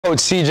Coach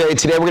CJ.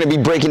 Today we're going to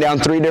be breaking down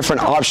 3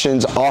 different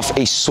options off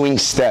a swing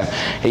step.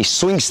 A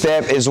swing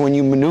step is when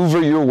you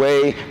maneuver your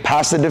way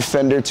past the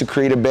defender to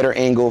create a better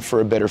angle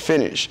for a better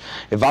finish.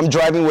 If I'm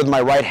driving with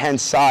my right hand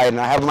side and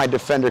I have my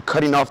defender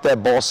cutting off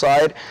that ball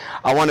side,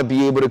 I want to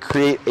be able to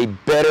create a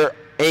better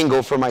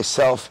angle for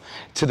myself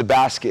to the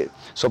basket.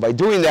 So by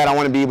doing that, I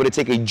want to be able to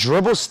take a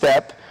dribble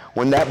step.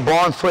 When that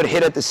ball and foot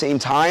hit at the same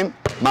time,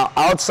 my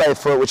outside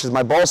foot, which is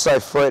my ball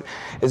side foot,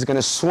 is going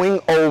to swing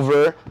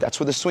over. That's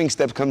where the swing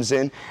step comes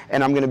in.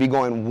 And I'm going to be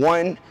going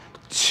 1,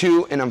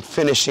 2, and I'm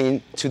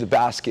finishing to the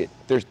basket.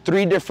 There's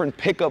 3 different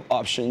pickup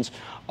options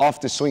off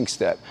the swing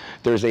step.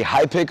 There's a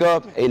high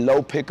pickup, a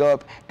low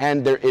pickup,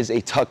 and there is a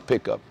tuck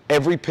pickup.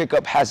 Every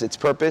pickup has its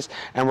purpose,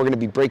 and we're going to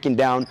be breaking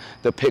down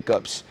the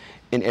pickups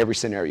in every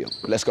scenario.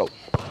 Let's go.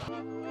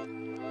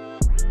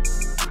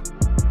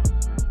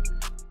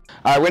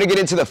 All right, we're gonna get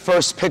into the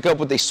first pickup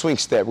with a swing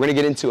step. We're gonna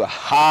get into a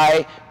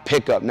high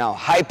pickup. Now,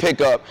 high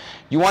pickup,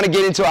 you wanna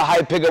get into a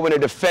high pickup when a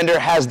defender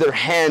has their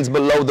hands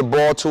below the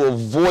ball to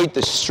avoid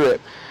the strip.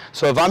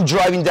 So if I'm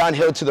driving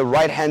downhill to the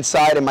right-hand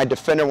side and my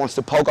defender wants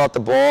to poke out the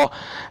ball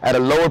at a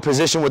lower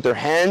position with their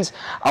hands,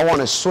 I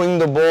wanna swing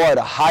the ball at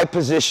a high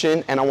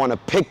position and I wanna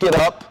pick it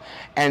up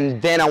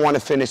and then I want to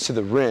finish to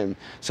the rim.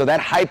 So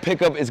that high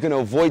pickup is going to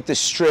avoid the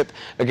strip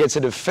against a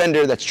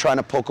defender that's trying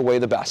to poke away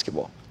the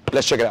basketball.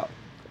 Let's check it out.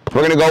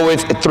 We're going to go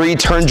with 3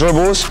 turn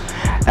dribbles.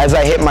 As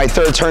I hit my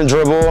 3rd turn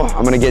dribble,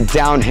 I'm going to get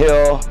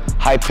downhill,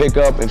 high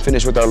pickup, and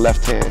finish with our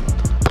left hand.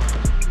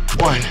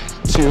 1,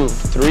 2,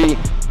 3,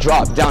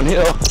 drop,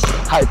 downhill,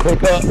 high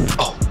pickup,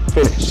 oh,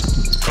 finish.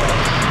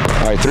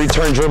 All right, 3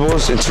 turn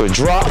dribbles into a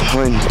drop.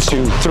 1,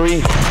 2,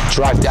 3,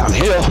 drive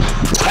downhill,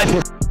 high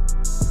pickup.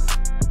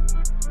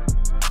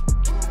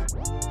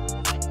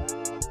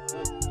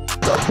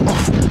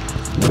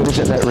 Finish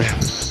at that rim.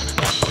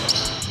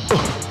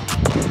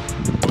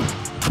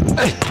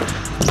 Hey.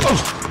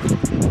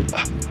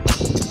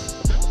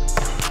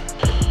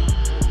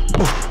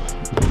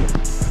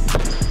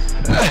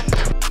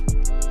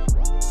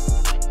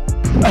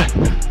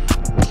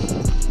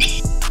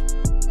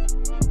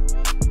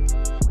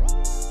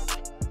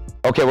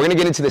 Okay, we're gonna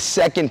get into the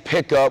second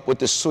pickup with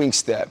the swing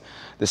step.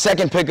 The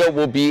second pickup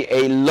will be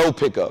a low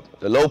pickup.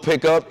 The low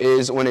pickup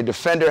is when a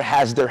defender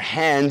has their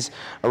hands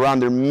around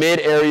their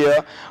mid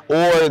area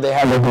or they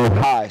have their head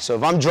high. So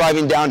if I'm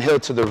driving downhill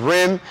to the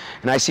rim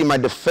and I see my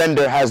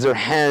defender has their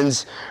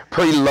hands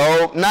pretty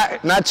low,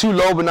 not too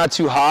low but not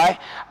too high,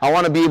 I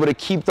want to be able to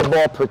keep the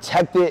ball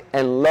protected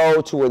and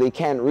low to where they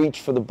can't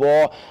reach for the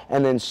ball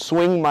and then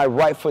swing my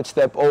right foot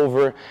step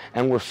over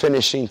and we're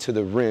finishing to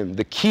the rim.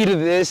 The key to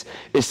this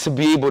is to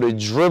be able to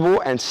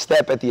dribble and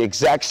step at the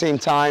exact same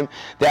time.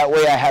 That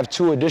way I have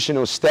 2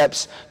 additional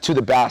steps to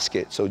the basket.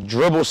 So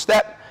dribble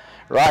step,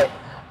 right,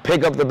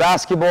 pick up the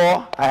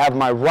basketball, I have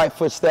my right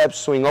foot step,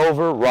 swing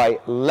over, right,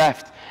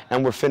 left,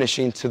 and we're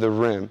finishing to the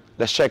rim.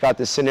 Let's check out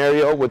this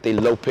scenario with a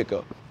low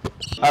pickup.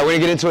 All right, we're gonna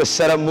get into a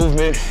setup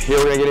movement. Here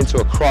we're gonna get into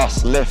a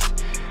cross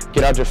lift,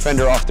 get our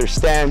defender off their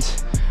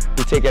stance.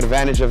 We take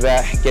advantage of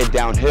that, get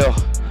downhill,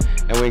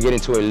 and we get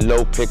into a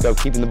low pickup,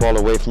 keeping the ball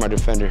away from our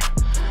defender,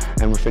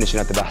 and we're finishing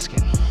at the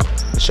basket.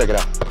 Let's check it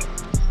out.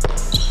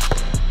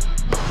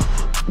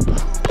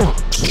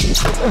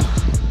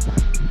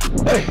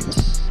 Hey,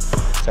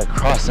 so I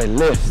cross, I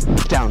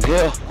lift,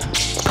 downhill,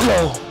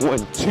 low,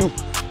 1, 2,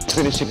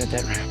 finishing at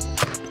that rim.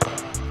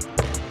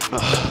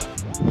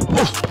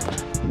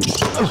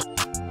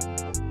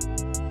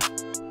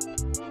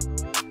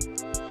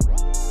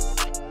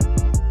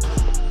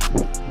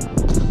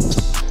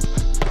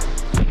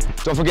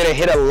 Don't forget to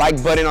hit a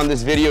like button on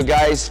this video,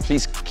 guys.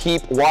 Please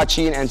keep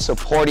watching and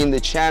supporting the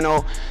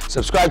channel.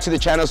 Subscribe to the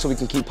channel so we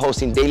can keep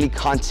posting daily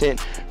content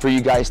for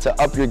you guys to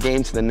up your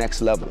game to the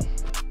next level.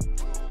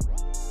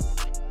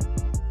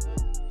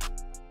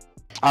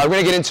 All right, we're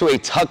gonna get into a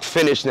tuck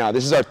finish now.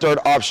 This is our 3rd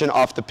option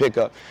off the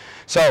pickup.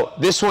 So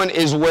this one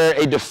is where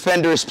a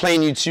defender is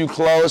playing you too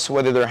close,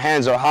 whether their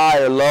hands are high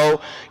or low.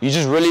 You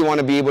just really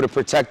want to be able to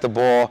protect the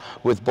ball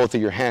with both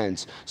of your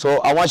hands. So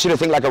I want you to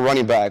think like a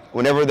running back.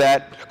 Whenever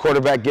that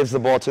quarterback gives the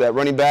ball to that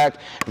running back,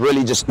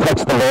 really just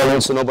tucks the ball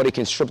in so nobody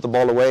can strip the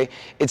ball away.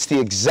 It's the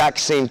exact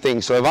same thing.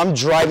 So if I'm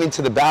driving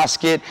to the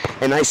basket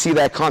and I see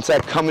that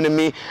contact coming to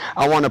me,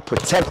 I want to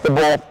protect the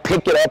ball,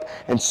 pick it up,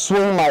 and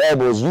swing my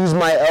elbows. Use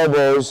my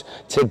elbows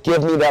to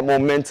give me that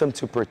momentum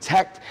to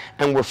protect,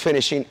 and we're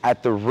finishing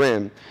at the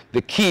rim.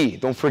 The key,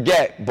 don't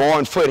forget, ball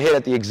and foot hit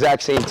at the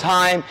exact same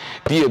time.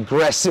 Be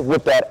aggressive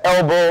with that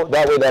elbow.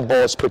 That way that ball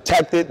is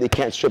protected. They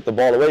can't strip the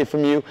ball away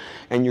from you.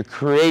 And you're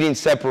creating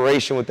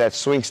separation with that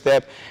swing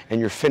step, and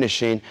you're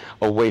finishing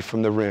away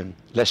from the rim.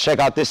 Let's check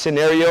out this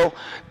scenario,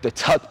 the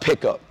tuck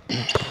pickup.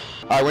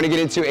 All right, we're gonna get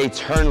into a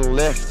turn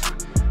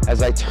lift.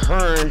 As I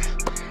turn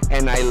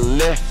and I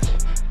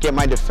lift, get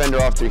my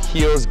defender off their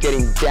heels,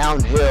 getting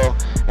downhill,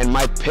 and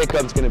my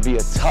pickup's gonna be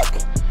a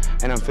tuck.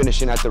 And I'm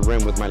finishing at the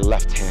rim with my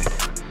left hand.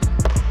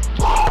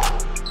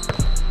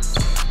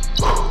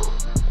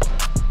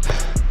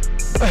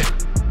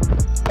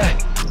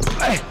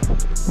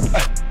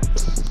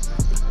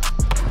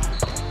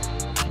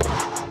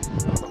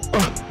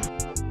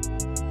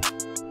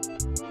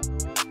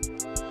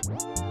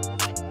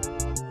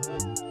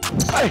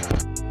 Hey.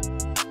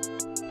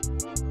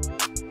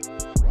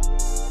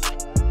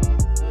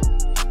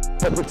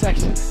 The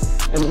protection,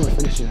 and then we're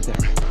finishing it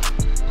there.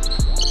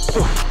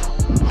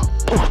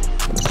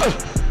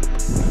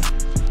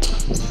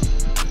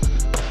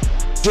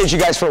 Appreciate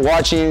you guys for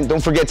watching.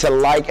 Don't forget to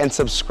like and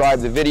subscribe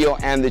the video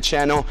and the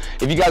channel.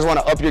 If you guys want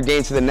to up your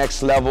game to the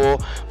next level,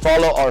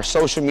 follow our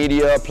social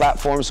media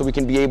platforms so we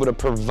can be able to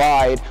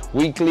provide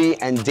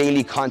weekly and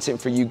daily content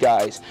for you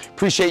guys.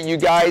 Appreciate you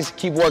guys.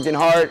 Keep working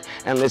hard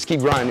and let's keep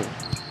grinding.